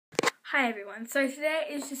Hi everyone, so today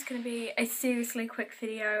is just going to be a seriously quick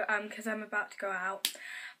video because I'm about to go out,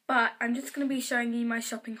 but I'm just going to be showing you my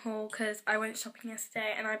shopping haul because I went shopping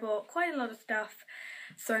yesterday and I bought quite a lot of stuff,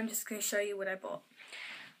 so I'm just going to show you what I bought.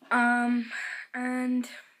 And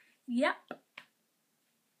yep,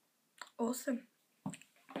 awesome.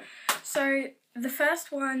 So the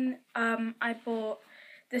first one I bought,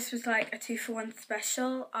 this was like a 2-for-1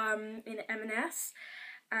 special in M&S,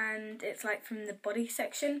 and it's like from the body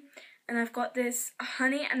section. And I've got this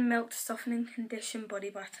honey and milk softening condition body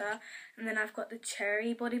butter, and then I've got the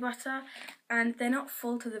cherry body butter, and they're not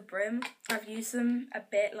full to the brim. I've used them a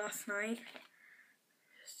bit last night,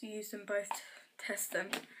 just to use them both to test them.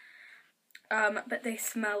 But they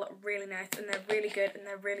smell really nice, and they're really good, and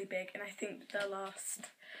they're really big, and I think they'll last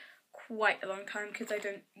quite a long time because I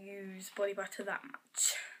don't use body butter that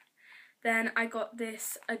much. Then I got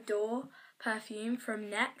this Adore perfume from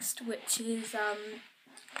Next, which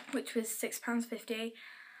was £6.50,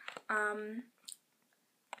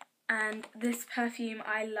 and this perfume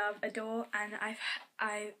I love, Adore, and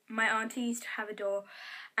my auntie used to have Adore,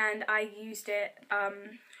 and I used it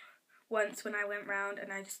once when I went round,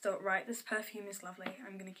 and I just thought, right, this perfume is lovely,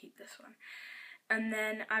 I'm gonna keep this one. And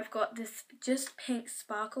then I've got this Just Pink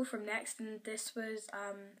Sparkle from Next, and this was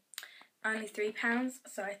only £3,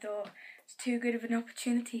 so I thought it's too good of an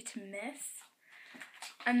opportunity to miss.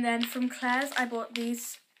 And then from Claire's I bought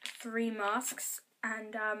these 3 masks,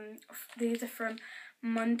 and these are from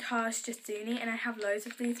Montage Jasuni, and I have loads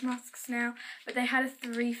of these masks now, but they had a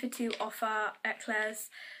 3-for-2 offer at Claire's,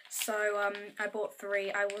 so I bought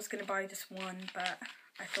 3. I was going to buy just 1, but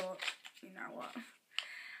I thought, you know what.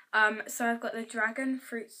 So I've got the Dragon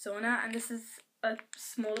Fruit Sauna, and this is a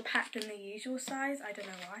smaller pack than the usual size, I don't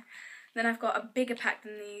know why. Then I've got a bigger pack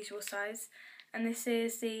than the usual size, and this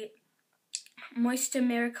is the Moisture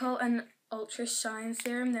Miracle and Ultra Shine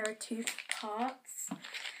Serum. There are 2 parts.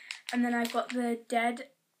 And then I've got the Dead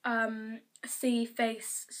Sea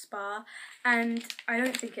Face Spa, and I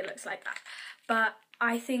don't think it looks like that, but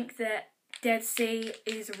I think that Dead Sea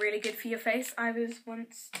is really good for your face. I was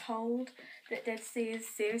once told that Dead Sea is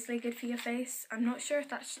seriously good for your face. I'm not sure if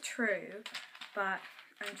that's true, but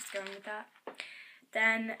I'm just going with that.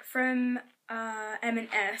 Then from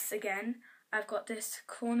M&S again, I've got this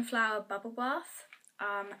Cornflower Bubble Bath,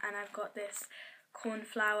 and I've got this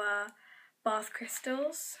Cornflower Bath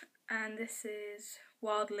Crystals, and this is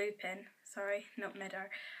Wild Lupin, sorry, not Meadow,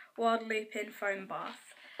 Wild Lupin Foam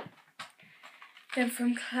Bath. Then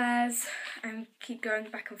from Claire's, I keep going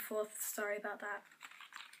back and forth, sorry about that.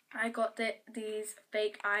 I got these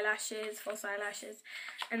fake eyelashes, false eyelashes,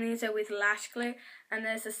 and these are with lash glue, and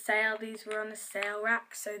there's a sale, these were on the sale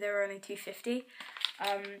rack, so they were only £2.50.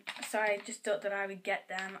 So I just thought that I would get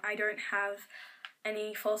them. I don't have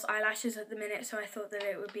any false eyelashes at the minute, so I thought that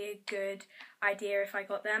it would be a good idea if I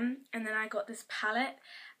got them. And then I got this palette,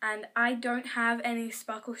 and I don't have any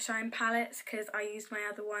Sparkle Shine palettes because I used my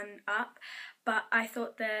other one up, but I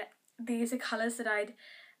thought that these are colours that I'd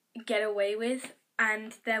get away with,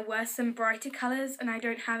 and there were some brighter colours, and I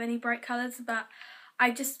don't have any bright colours, but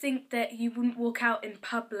I just think that you wouldn't walk out in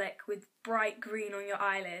public with bright green on your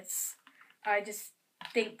eyelids. I just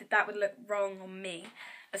think that that would look wrong on me,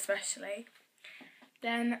 especially.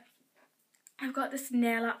 Then I've got this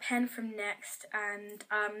nail art pen from Next, and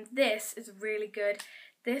this is really good.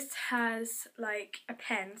 This has like a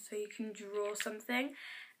pen, so you can draw something,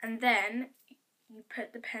 and then you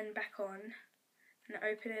put the pen back on and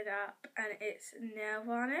open it up, and it's nail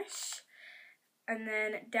varnish. And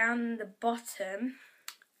then down the bottom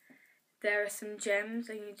there are some gems,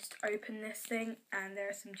 and you just open this thing and there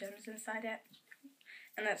are some gems inside it,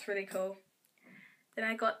 and that's really cool. Then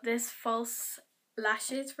I got this false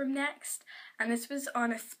lashes from Next, and this was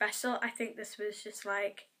on a special. I think this was just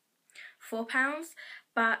like £4,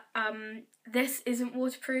 but this isn't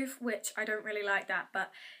waterproof, which I don't really like that,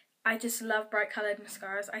 but I just love bright coloured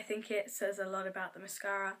mascaras. I think it says a lot about the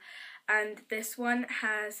mascara, and this one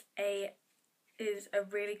is a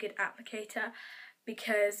really good applicator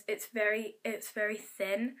because it's very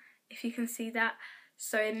thin, if you can see that.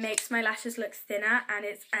 So it makes my lashes look thinner, and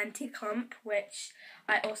it's anti-clump, which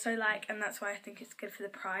I also like, and that's why I think it's good for the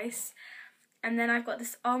price. And then I've got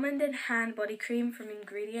this Almond and Hand body cream from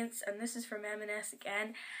Ingredients, and this is from M&S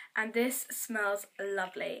again, and this smells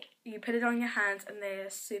lovely. You put it on your hands and they're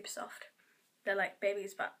super soft. They're like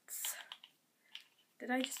baby's butts.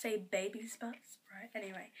 Did I just say baby's butts? Right,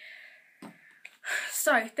 anyway.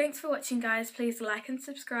 So, thanks for watching guys. Please like and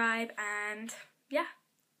subscribe, and yeah,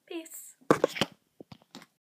 peace.